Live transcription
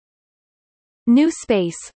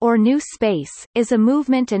NewSpace, or New Space, is a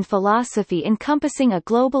movement and philosophy encompassing a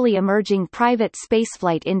globally emerging private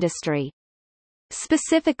spaceflight industry.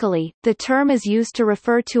 Specifically, the term is used to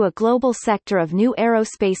refer to a global sector of new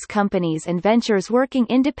aerospace companies and ventures working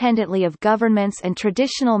independently of governments and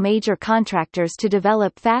traditional major contractors to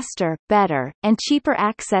develop faster, better, and cheaper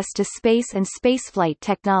access to space and spaceflight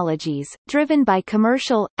technologies, driven by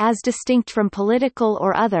commercial, as distinct from political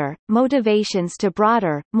or other, motivations to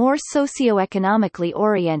broader, more socio-economically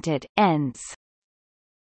oriented, ends.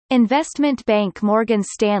 Investment bank Morgan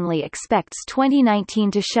Stanley expects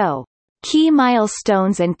 2019 to show key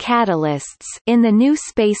milestones and catalysts in the new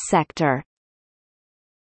space sector,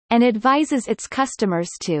 and advises its customers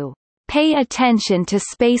to pay attention to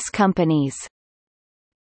space companies.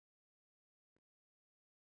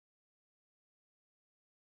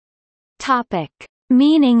 Topic: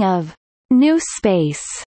 Meaning of new space.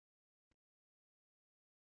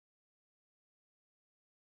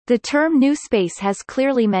 The term new space has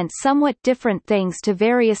clearly meant somewhat different things to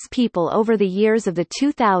various people over the years of the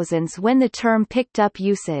 2000s when the term picked up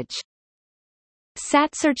usage.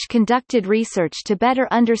 SatSearch conducted research to better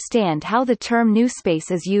understand how the term new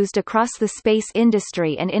space is used across the space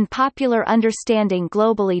industry and in popular understanding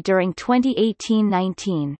globally during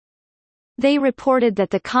 2018-19. They reported that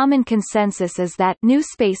the common consensus is that new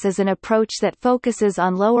space is an approach that focuses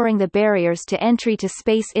on lowering the barriers to entry to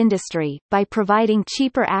space industry, by providing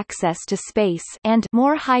cheaper access to space and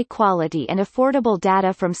more high-quality and affordable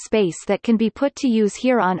data from space that can be put to use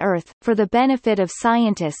here on Earth, for the benefit of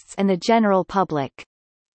scientists and the general public.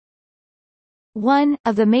 One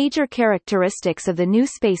of the major characteristics of the new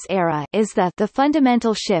space era is the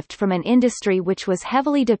fundamental shift from an industry which was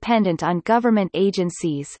heavily dependent on government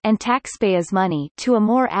agencies and taxpayers' money to a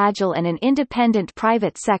more agile and an independent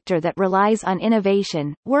private sector that relies on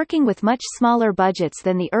innovation, working with much smaller budgets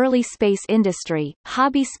than the early space industry.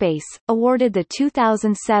 Hobby Space, awarded the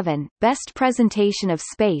 2007 Best Presentation of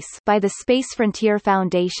Space by the Space Frontier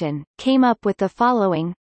Foundation, came up with the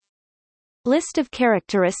following list of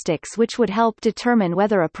characteristics which would help determine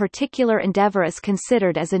whether a particular endeavor is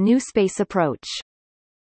considered as a new space approach.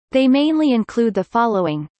 They mainly include the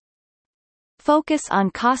following: focus on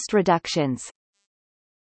cost reductions,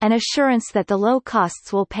 an assurance that the low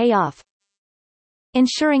costs will pay off,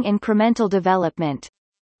 ensuring incremental development,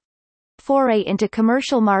 foray into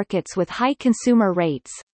commercial markets with high consumer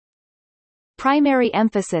rates, primary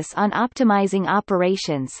emphasis on optimizing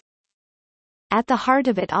operations. At the heart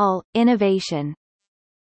of it all, innovation.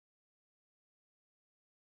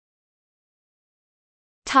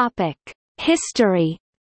 Topic: History.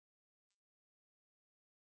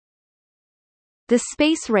 The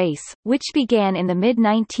space race, which began in the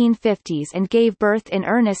mid-1950s and gave birth in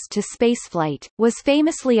earnest to spaceflight, was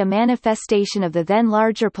famously a manifestation of the then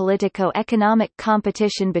larger politico-economic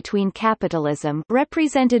competition between capitalism,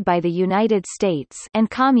 represented by the United States,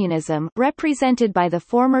 and communism, represented by the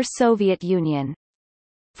former Soviet Union.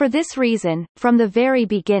 For this reason, from the very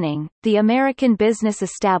beginning, the American business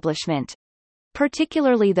establishment,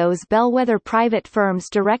 particularly those bellwether private firms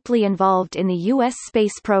directly involved in the U.S.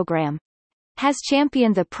 space program, has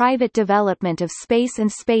championed the private development of space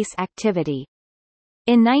and space activity.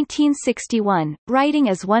 In 1961, writing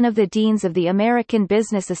as one of the deans of the American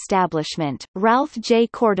business establishment, Ralph J.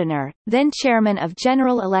 Cordiner, then chairman of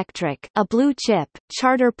General Electric, a blue-chip,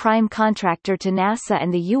 charter prime contractor to NASA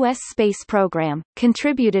and the U.S. space program,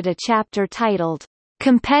 contributed a chapter titled,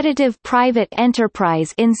 "Competitive Private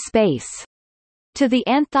Enterprise in Space," to the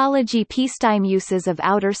anthology Peacetime Uses of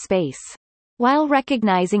Outer Space. While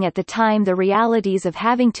recognizing at the time the realities of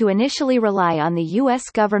having to initially rely on the U.S.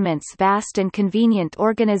 government's vast and convenient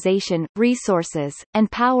organization, resources,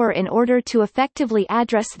 and power in order to effectively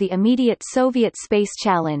address the immediate Soviet space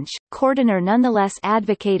challenge, Cordiner nonetheless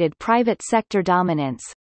advocated private sector dominance,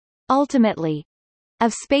 ultimately,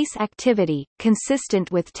 of space activity, consistent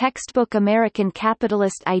with textbook American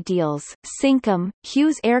capitalist ideals. Cinquem,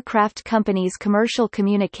 Hughes Aircraft Company's commercial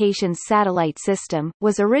communications satellite system,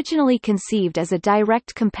 was originally conceived as a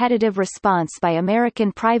direct competitive response by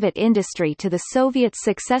American private industry to the Soviets'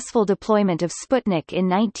 successful deployment of Sputnik in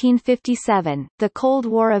 1957, the Cold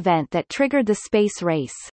War event that triggered the space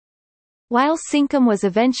race. While Cinquem was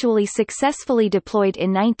eventually successfully deployed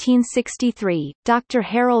in 1963, Dr.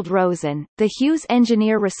 Harold Rosen, the Hughes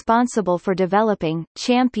engineer responsible for developing,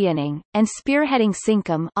 championing, and spearheading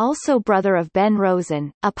Cinquem, also brother of Ben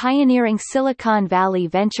Rosen, a pioneering Silicon Valley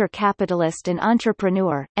venture capitalist and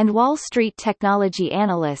entrepreneur, and Wall Street technology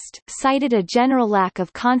analyst, cited a general lack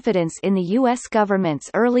of confidence in the U.S. government's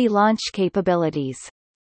early launch capabilities.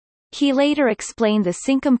 He later explained the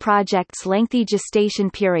Cinquem project's lengthy gestation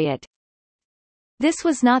period. This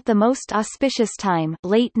was not the most auspicious time,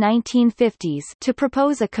 late 1950s, to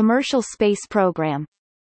propose a commercial space program.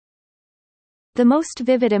 The most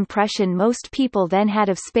vivid impression most people then had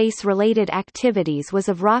of space-related activities was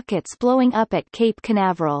of rockets blowing up at Cape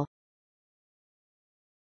Canaveral.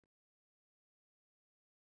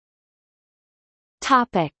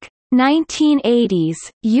 Topic: 1980s,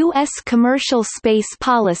 U.S. commercial space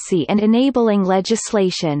policy and enabling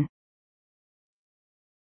legislation.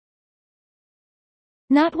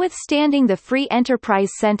 Notwithstanding the free enterprise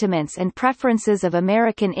sentiments and preferences of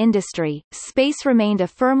American industry, space remained a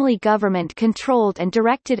firmly government-controlled and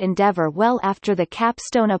directed endeavor well after the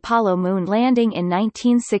capstone Apollo moon landing in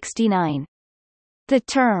 1969. The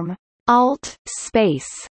term, alt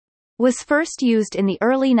space, was first used in the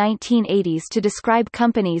early 1980s to describe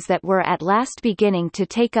companies that were at last beginning to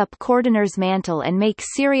take up Cordner's mantle and make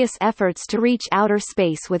serious efforts to reach outer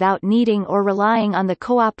space without needing or relying on the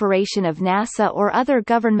cooperation of NASA or other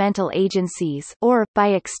governmental agencies, or,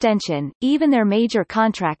 by extension, even their major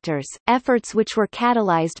contractors, efforts which were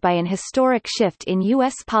catalyzed by an historic shift in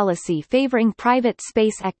U.S. policy favoring private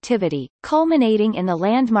space activity, culminating in the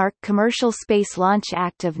landmark Commercial Space Launch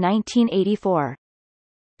Act of 1984.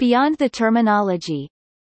 Beyond the terminology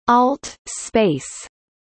alt space,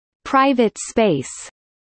 private space,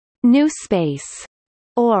 new space,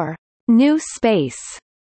 or new space,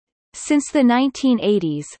 since the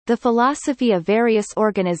 1980s, the philosophy of various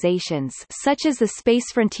organizations such as the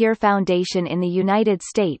Space Frontier Foundation in the United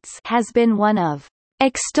States has been one of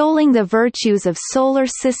extolling the virtues of solar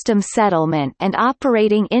system settlement and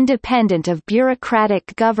operating independent of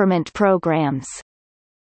bureaucratic government programs.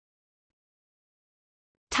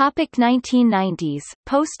 1990s,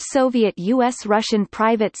 post-Soviet U.S. Russian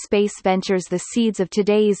private space ventures. The seeds of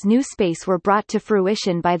today's NewSpace were brought to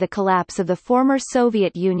fruition by the collapse of the former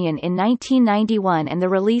Soviet Union in 1991 and the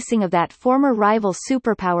releasing of that former rival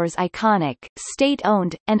superpower's iconic,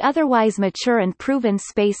 state-owned, and otherwise mature and proven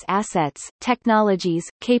space assets, technologies,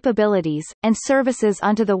 capabilities, and services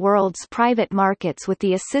onto the world's private markets with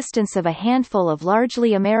the assistance of a handful of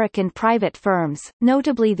largely American private firms,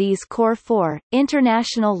 notably these Core 4,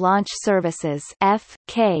 International Launch Services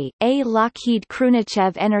F.K.A. Lockheed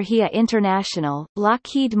Krunichev Energia International,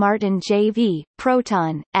 Lockheed Martin JV,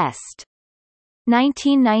 Proton, Est.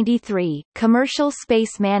 1993, Commercial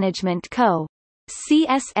Space Management Co.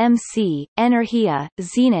 CSMC, Energia,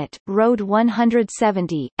 Zenit, Road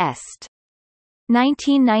 170, Est.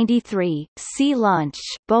 1993, Sea Launch,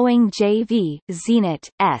 Boeing JV, Zenit,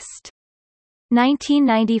 Est.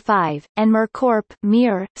 1995, and Mercorp,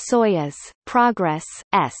 Mir, Soyuz, Progress,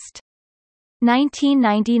 Est.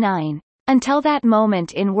 1999. Until that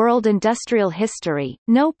moment in world industrial history,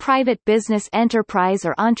 no private business enterprise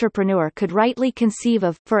or entrepreneur could rightly conceive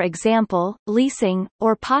of, for example, leasing,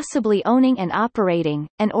 or possibly owning and operating,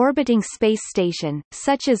 an orbiting space station,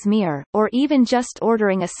 such as Mir, or even just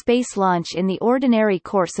ordering a space launch in the ordinary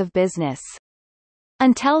course of business.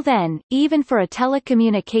 Until then, even for a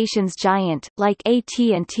telecommunications giant, like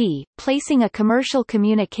AT&T, placing a commercial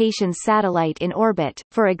communications satellite in orbit,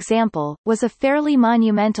 for example, was a fairly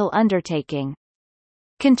monumental undertaking.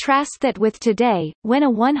 Contrast that with today, when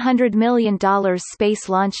a $100 million space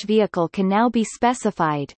launch vehicle can now be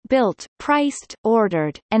specified, built, priced,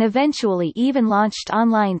 ordered, and eventually even launched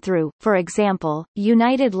online through, for example,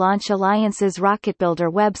 United Launch Alliance's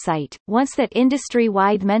RocketBuilder website. Once that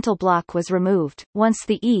industry-wide mental block was removed, once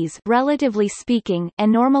the ease, relatively speaking,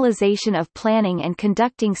 and normalization of planning and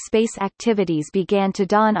conducting space activities began to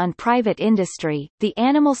dawn on private industry, the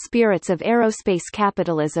animal spirits of aerospace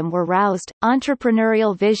capitalism were roused,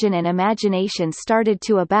 entrepreneurial vision and imagination started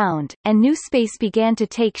to abound, and NewSpace began to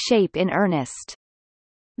take shape in earnest.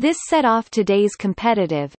 This set off today's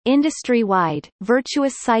competitive, industry-wide,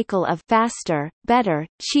 virtuous cycle of faster, better,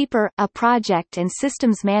 cheaper, a project and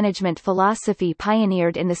systems management philosophy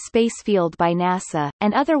pioneered in the space field by NASA,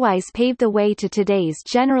 and otherwise paved the way to today's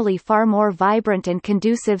generally far more vibrant and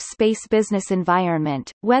conducive space business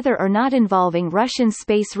environment, whether or not involving Russian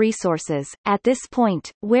space resources. At this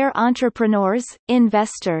point, where entrepreneurs,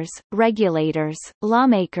 investors, regulators,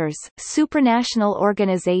 lawmakers, supranational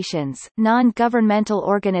organizations, non-governmental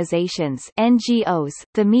organizations, NGOs,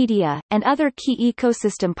 the media, and other key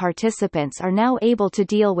ecosystem participants are now able to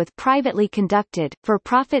deal with privately conducted,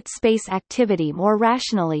 for-profit space activity more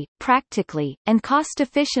rationally, practically, and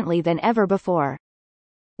cost-efficiently than ever before.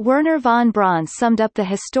 Werner von Braun summed up the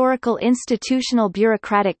historical institutional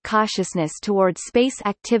bureaucratic cautiousness toward space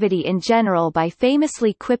activity in general by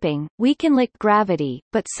famously quipping, "We can lick gravity,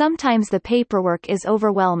 but sometimes the paperwork is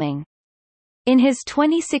overwhelming." In his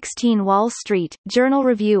 2016 Wall Street Journal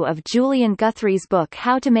review of Julian Guthrie's book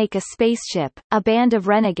How to Make a Spaceship, A Band of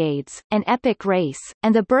Renegades, An Epic Race,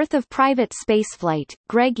 and the Birth of Private Spaceflight,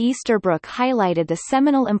 Greg Easterbrook highlighted the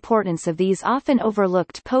seminal importance of these often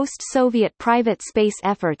overlooked post-Soviet private space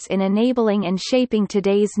efforts in enabling and shaping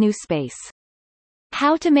today's new space.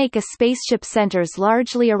 How to Make a Spaceship centers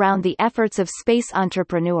largely around the efforts of space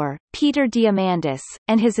entrepreneur, Peter Diamandis,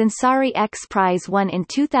 and his Ansari X Prize won in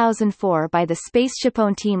 2004 by the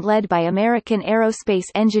SpaceshipOne team led by American aerospace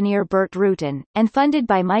engineer Burt Rutan, and funded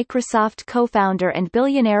by Microsoft co-founder and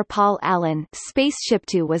billionaire Paul Allen.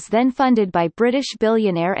 SpaceshipTwo was then funded by British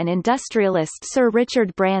billionaire and industrialist Sir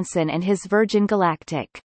Richard Branson and his Virgin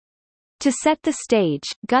Galactic. To set the stage,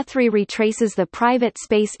 Guthrie retraces the private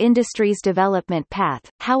space industry's development path.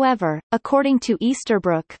 However, according to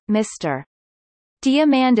Easterbrook, Mr.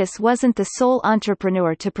 Diamandis wasn't the sole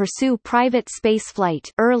entrepreneur to pursue private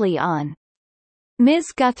spaceflight early on.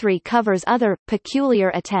 Ms. Guthrie covers other,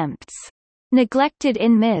 peculiar attempts. Neglected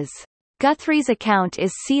in Ms. Guthrie's account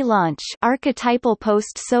is Sea Launch, archetypal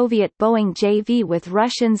post-Soviet Boeing JV with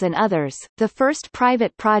Russians and others, the first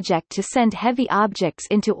private project to send heavy objects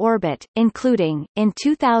into orbit, including, in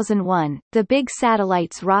 2001, the big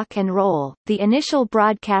satellites Rock and Roll, the initial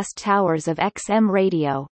broadcast towers of XM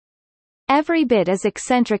radio. Every bit as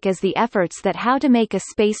eccentric as the efforts that How to Make a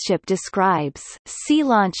Spaceship describes. Sea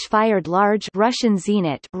Launch fired large Russian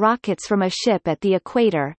Zenit rockets from a ship at the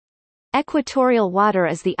equator. Equatorial water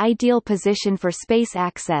is the ideal position for space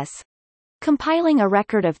access, compiling a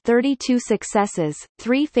record of 32 successes,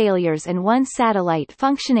 3 failures and 1 satellite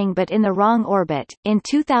functioning but in the wrong orbit. In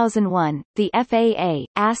 2001, the FAA,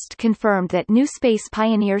 AST confirmed that NewSpace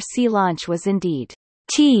pioneer Sea Launch was indeed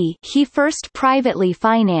he first privately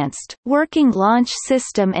financed, working launch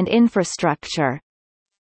system and infrastructure.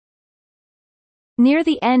 Near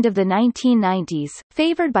the end of the 1990s,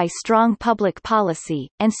 favored by strong public policy,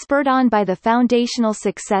 and spurred on by the foundational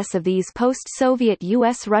success of these post-Soviet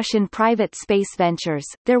U.S. Russian private space ventures,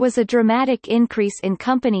 there was a dramatic increase in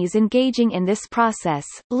companies engaging in this process,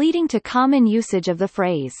 leading to common usage of the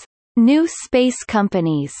phrase, new space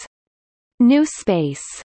companies. NewSpace,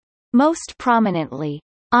 most prominently,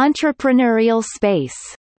 entrepreneurial space,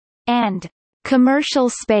 and commercial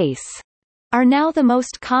space, are now the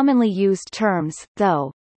most commonly used terms,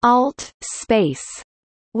 though alt space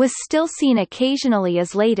was still seen occasionally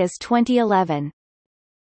as late as 2011.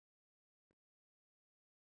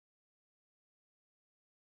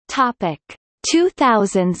 Topic: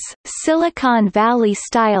 2000s Silicon Valley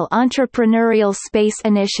style entrepreneurial space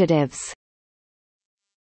initiatives.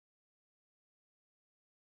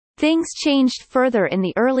 Things changed further in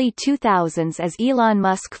the early 2000s as Elon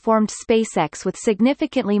Musk formed SpaceX with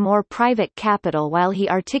significantly more private capital while he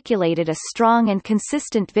articulated a strong and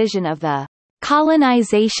consistent vision of the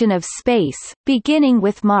colonization of space, beginning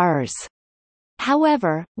with Mars.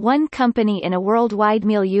 However, one company in a worldwide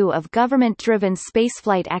milieu of government-driven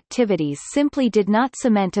spaceflight activities simply did not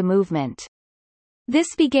cement a movement.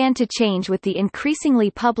 This began to change with the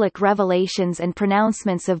increasingly public revelations and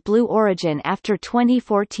pronouncements of Blue Origin after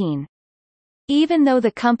 2014. Even though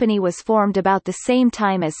the company was formed about the same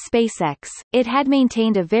time as SpaceX, it had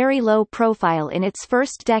maintained a very low profile in its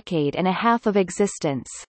first decade and a half of existence.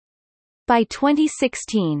 By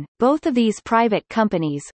 2016, both of these private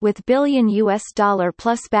companies, with billion US dollar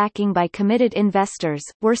plus backing by committed investors,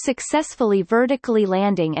 were successfully vertically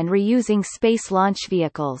landing and reusing space launch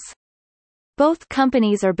vehicles. Both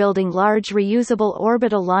companies are building large reusable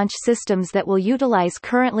orbital launch systems that will utilize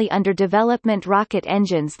currently under development rocket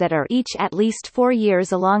engines that are each at least 4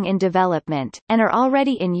 years along in development, and are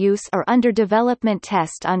already in use or under development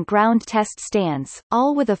test on ground test stands,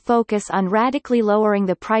 all with a focus on radically lowering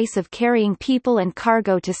the price of carrying people and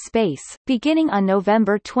cargo to space. Beginning on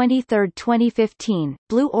November 23, 2015,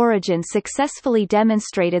 Blue Origin successfully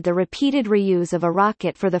demonstrated the repeated reuse of a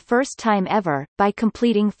rocket for the first time ever, by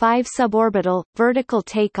completing 5 suborbital vertical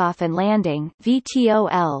takeoff and landing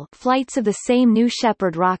 (VTOL) flights of the same New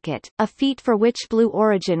Shepard rocket, a feat for which Blue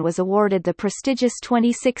Origin was awarded the prestigious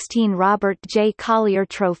 2016 Robert J. Collier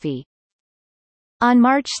Trophy. On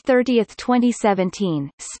March 30,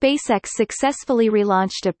 2017, SpaceX successfully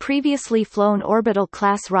relaunched a previously flown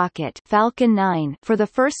orbital-class rocket Falcon 9 for the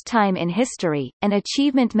first time in history, an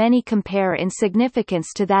achievement many compare in significance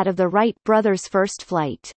to that of the Wright brothers' first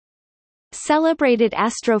flight. Celebrated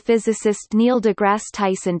astrophysicist Neil deGrasse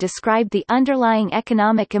Tyson described the underlying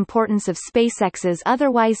economic importance of SpaceX's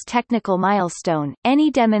otherwise technical milestone. Any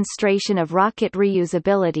demonstration of rocket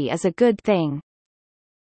reusability is a good thing.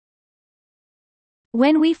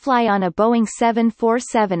 When we fly on a Boeing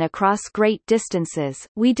 747 across great distances,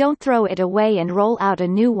 we don't throw it away and roll out a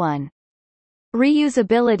new one.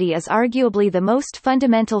 Reusability is arguably the most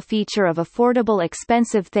fundamental feature of affordable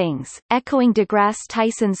expensive things, echoing deGrasse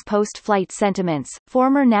Tyson's post-flight sentiments.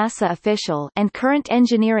 Former NASA official and current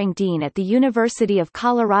engineering dean at the University of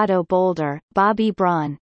Colorado Boulder, Bobby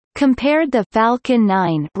Braun, compared the Falcon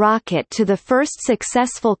 9 rocket to the first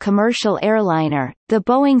successful commercial airliner, the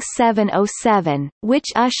Boeing 707, which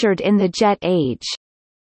ushered in the jet age.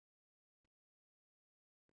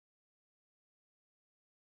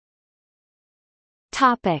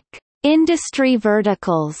 Topic: Industry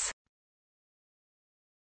verticals.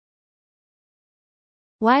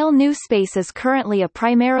 While NewSpace is currently a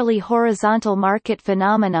primarily horizontal market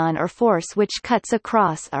phenomenon or force which cuts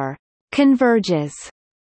across or converges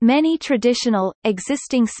many traditional,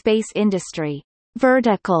 existing space industry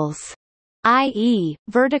verticals, i.e.,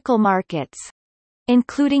 vertical markets,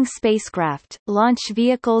 including spacecraft, launch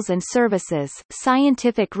vehicles and services,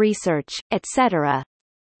 scientific research, etc.,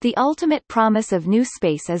 the ultimate promise of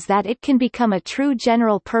NewSpace is that it can become a true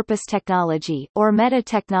general-purpose technology or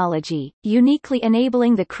meta-technology, uniquely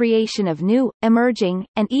enabling the creation of new, emerging,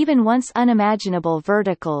 and even once unimaginable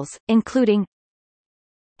verticals, including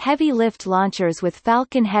heavy lift launchers with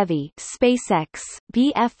Falcon Heavy, SpaceX,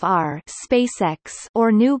 BFR, SpaceX,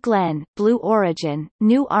 or New Glenn, Blue Origin,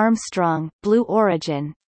 New Armstrong, Blue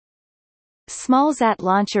Origin. Smallsat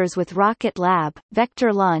launchers with Rocket Lab,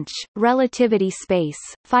 Vector Launch, Relativity Space,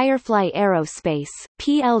 Firefly Aerospace,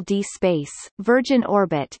 PLD Space, Virgin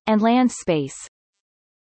Orbit, and Land Space.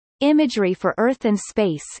 Imagery for Earth and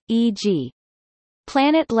space, e.g.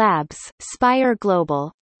 Planet Labs, Spire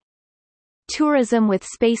Global. Tourism with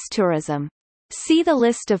space tourism. See the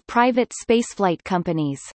list of private spaceflight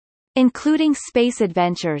companies, including Space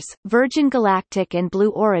Adventures, Virgin Galactic and Blue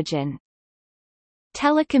Origin.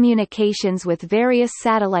 Telecommunications with various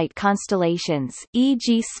satellite constellations,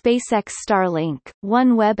 e.g. SpaceX Starlink,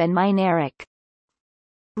 OneWeb and Mynaric.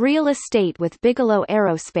 Real estate with Bigelow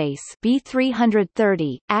Aerospace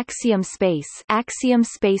B330, Axiom Space, Axiom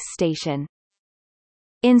Space Station.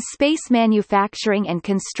 In space manufacturing and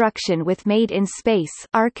construction with Made in Space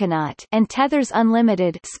Archinaut and Tethers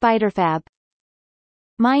Unlimited Spiderfab.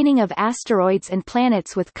 Mining of asteroids and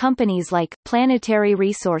planets with companies like Planetary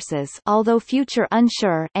Resources, although future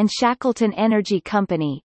unsure, and Shackleton Energy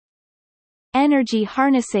Company. Energy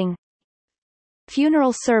harnessing.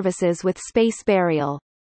 Funeral services with Space Burial.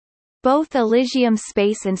 Both Elysium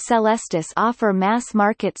Space and Celestis offer mass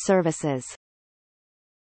market services.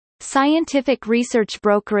 Scientific research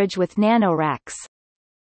brokerage with NanoRacks.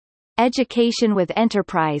 Education with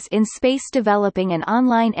Enterprise in Space, developing an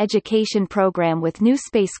online education program with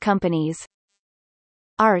NewSpace companies.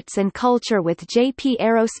 Arts and culture with JP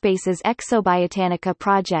Aerospace's Exobiotanica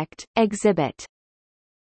project, Exhibit.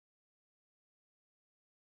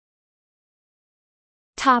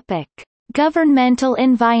 Topic: Governmental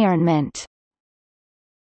environment.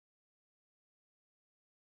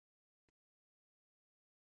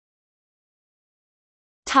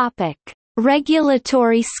 Topic: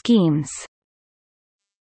 Regulatory schemes.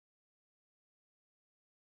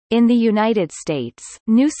 In the United States,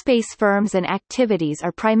 new space firms and activities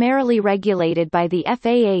are primarily regulated by the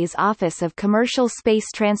FAA's Office of Commercial Space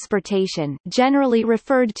Transportation, generally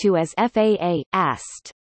referred to as FAA,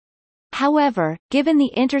 AST. However, given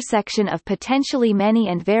the intersection of potentially many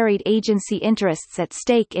and varied agency interests at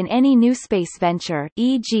stake in any new space venture,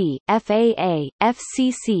 e.g., FAA,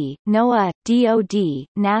 FCC, NOAA, DoD,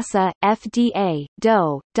 NASA, FDA,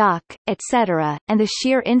 DOE, DOC, etc., and the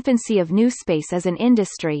sheer infancy of new space as an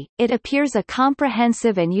industry, it appears a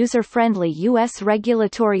comprehensive and user-friendly U.S.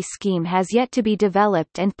 regulatory scheme has yet to be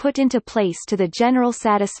developed and put into place to the general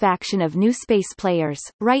satisfaction of new space players.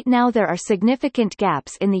 Right now there are significant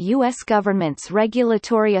gaps in the U.S. government's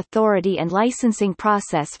regulatory authority and licensing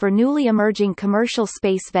process for newly emerging commercial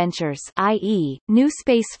space ventures, i.e., new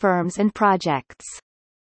space firms and projects.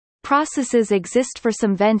 Processes exist for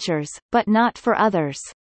some ventures, but not for others.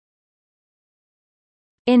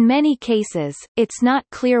 In many cases, it's not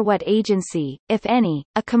clear what agency, if any,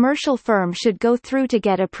 a commercial firm should go through to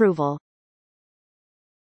get approval.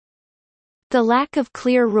 The lack of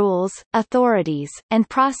clear rules, authorities, and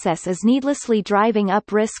process is needlessly driving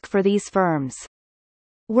up risk for these firms.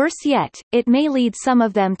 Worse yet, it may lead some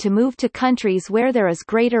of them to move to countries where there is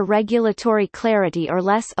greater regulatory clarity or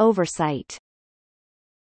less oversight.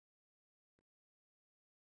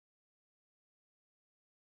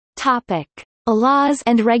 Topic: Laws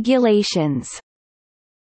and regulations.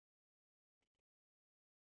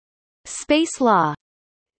 Space law.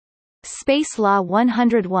 Space Law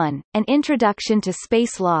 101, An Introduction to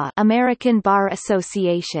Space Law, American Bar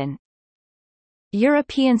Association.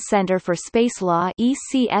 European Centre for Space Law,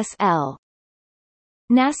 ECSL.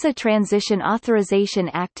 NASA Transition Authorization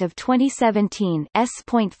Act of 2017,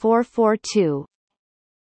 S.442.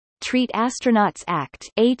 Treat Astronauts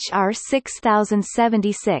Act, H.R.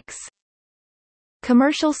 6076.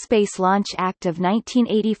 Commercial Space Launch Act of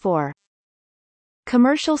 1984.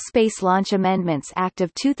 Commercial Space Launch Amendments Act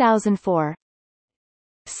of 2004.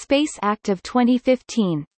 Space Act of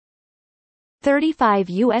 2015. 35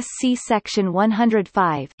 U.S.C. Section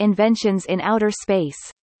 105, Inventions in Outer Space.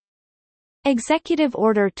 Executive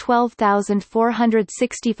Order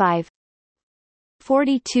 12465.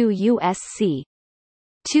 42 U.S.C.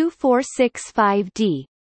 2465d.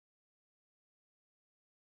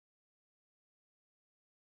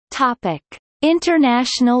 Topic: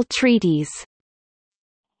 International treaties.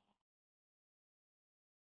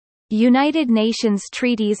 United Nations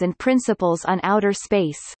Treaties and Principles on Outer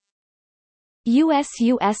Space.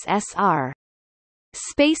 U.S.-USSR.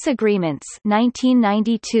 Space Agreements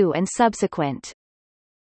 1992 and subsequent.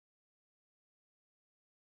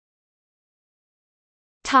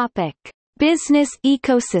 Topic: Business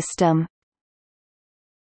ecosystem.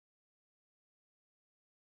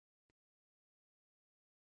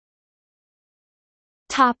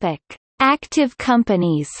 Topic: Active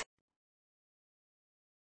companies.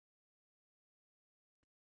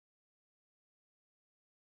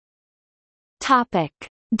 Topic: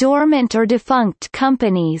 Dormant or defunct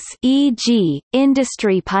companies, e.g.,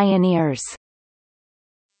 industry pioneers.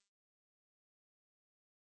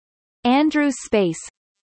 Andrews Space,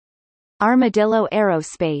 Armadillo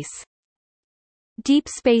Aerospace, Deep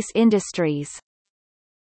Space Industries,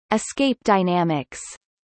 Escape Dynamics.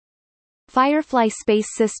 Firefly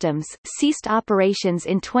Space Systems ceased operations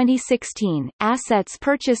in 2016, assets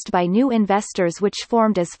purchased by new investors which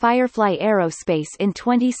formed as Firefly Aerospace in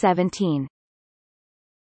 2017.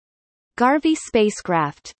 Garvey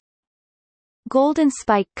Spacecraft, Golden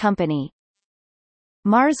Spike Company.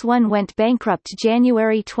 Mars One went bankrupt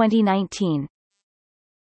January 2019.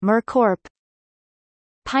 Mercorp,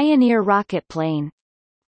 Pioneer Rocketplane,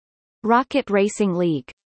 Rocket Racing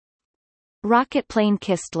League, Rocketplane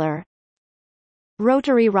Kistler,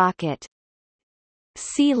 Rotary Rocket,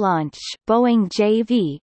 Sea Launch, Boeing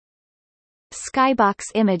JV, Skybox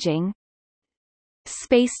Imaging,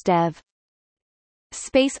 SpaceDev,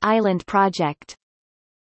 Space Island Project,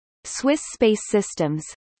 Swiss Space Systems,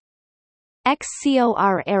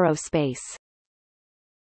 XCOR Aerospace.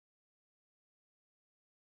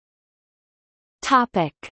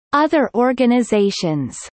 Topic: Other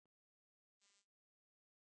organizations.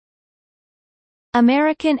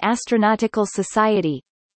 American Astronautical Society,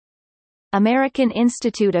 American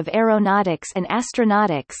Institute of Aeronautics and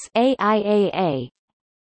Astronautics AIAA,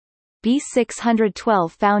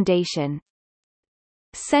 B612 Foundation,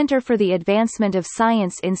 Center for the Advancement of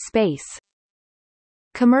Science in Space,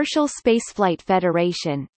 Commercial Spaceflight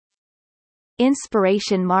Federation,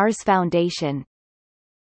 Inspiration Mars Foundation,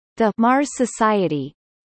 the Mars Society,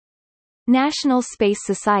 National Space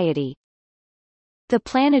Society, the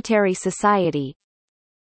Planetary Society,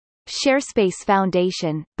 ShareSpace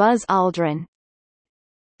Foundation, Buzz Aldrin,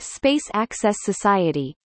 Space Access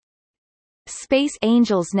Society, Space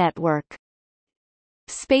Angels Network,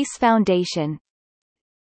 Space Foundation,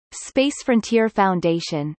 Space Frontier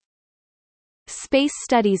Foundation, Space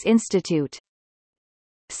Studies Institute,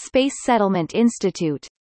 Space Settlement Institute,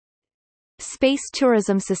 Space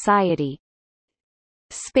Tourism Society,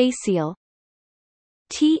 SpaceSeal,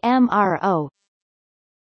 TMRO,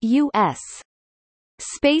 U.S.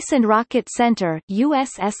 Space and Rocket Center,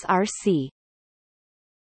 USSRC.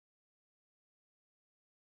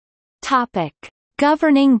 Topic: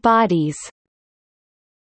 Governing bodies.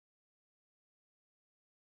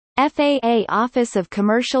 FAA Office of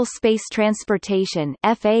Commercial Space Transportation,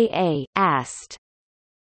 FAA, AST.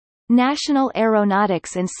 National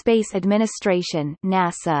Aeronautics and Space Administration,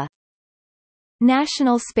 NASA.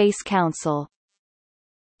 National Space Council.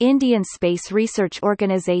 Indian Space Research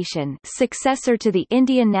Organisation, successor to the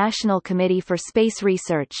Indian National Committee for Space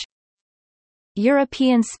Research.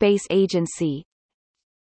 European Space Agency,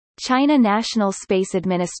 China National Space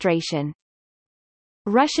Administration,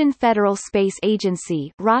 Russian Federal Space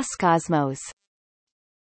Agency Roscosmos,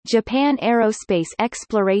 Japan Aerospace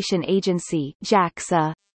Exploration Agency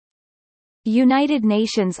JAXA, United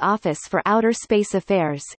Nations Office for Outer Space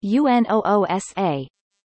Affairs UNOOSA,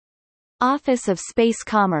 Office of Space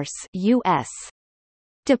Commerce U.S.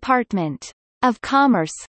 Department of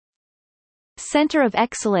Commerce, Center of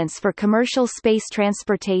Excellence for Commercial Space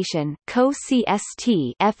Transportation,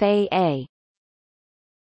 COCST, FAA.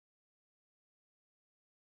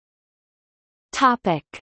 Topic: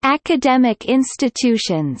 Academic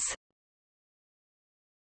institutions.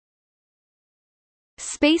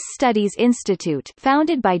 Space Studies Institute,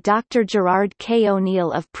 founded by Dr. Gerard K.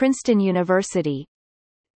 O'Neill of Princeton University.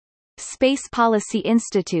 Space Policy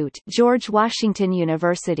Institute, George Washington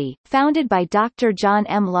University, founded by Dr. John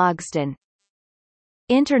M. Logsdon.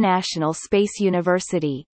 International Space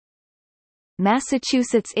University.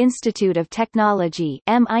 Massachusetts Institute of Technology,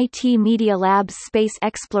 MIT Media Lab's Space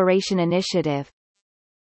Exploration Initiative.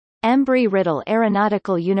 Embry-Riddle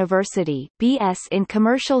Aeronautical University, BS in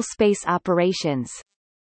Commercial Space Operations.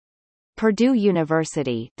 Purdue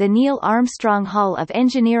University, the Neil Armstrong Hall of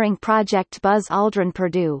Engineering Project Buzz Aldrin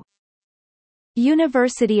Purdue.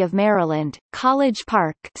 University of Maryland, College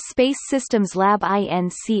Park, Space Systems Lab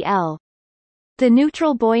INCL. The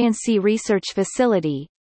Neutral Buoyancy Research Facility.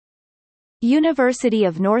 University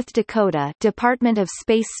of North Dakota, Department of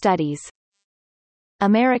Space Studies.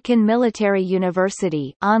 American Military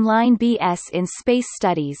University, online BS in Space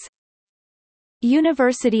Studies.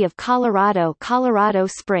 University of Colorado, Colorado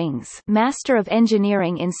Springs, Master of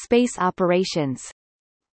Engineering in Space Operations.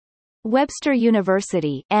 Webster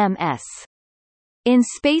University, MS. in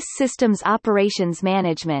Space Systems Operations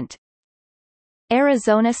Management.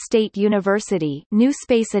 Arizona State University,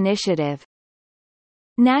 NewSpace Initiative.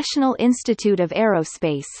 National Institute of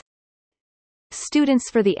Aerospace. Students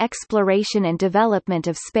for the Exploration and Development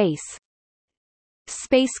of Space.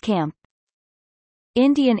 Space Camp.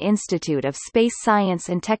 Indian Institute of Space Science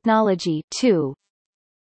and Technology 2.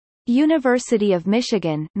 University of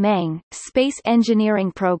Michigan, Meng, Space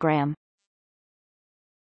Engineering Program.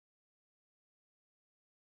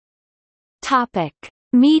 Topic: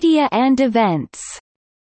 Media and events.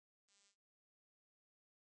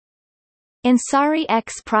 Ansari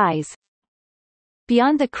X Prize.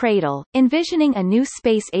 Beyond the Cradle, Envisioning a New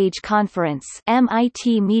Space Age Conference,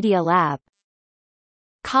 MIT Media Lab.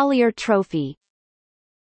 Collier Trophy.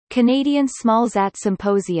 Canadian SmallSat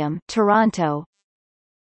Symposium, Toronto.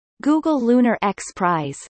 Google Lunar X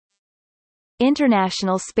Prize.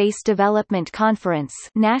 International Space Development Conference,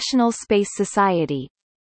 National Space Society.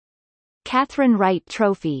 Catherine Wright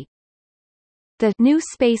Trophy. The New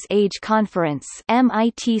Space Age Conference,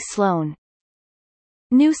 MIT Sloan.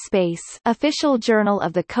 NewSpace, official journal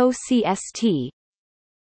of the COCST.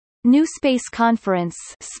 NewSpace Conference,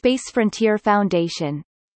 Space Frontier Foundation.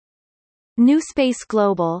 NewSpace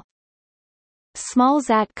Global.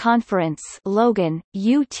 SmallSat Conference, Logan,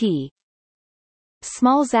 UT.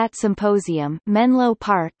 SmallSat Symposium, Menlo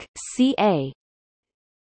Park, CA.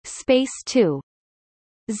 Space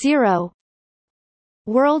 2.0.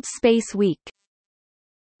 World Space Week.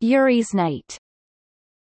 Yuri's Night.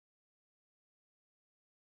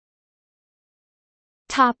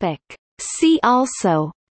 Topic. See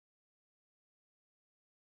also: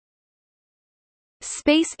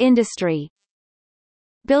 Space industry,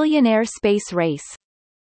 Billionaire space race,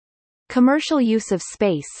 Commercial use of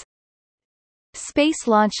space, Space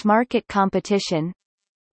launch market competition,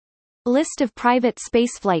 List of private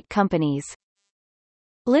spaceflight companies,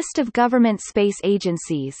 List of government space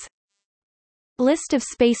agencies, List of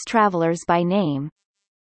space travelers by name,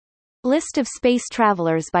 List of space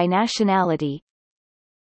travelers by nationality,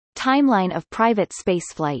 Timeline of private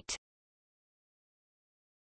spaceflight.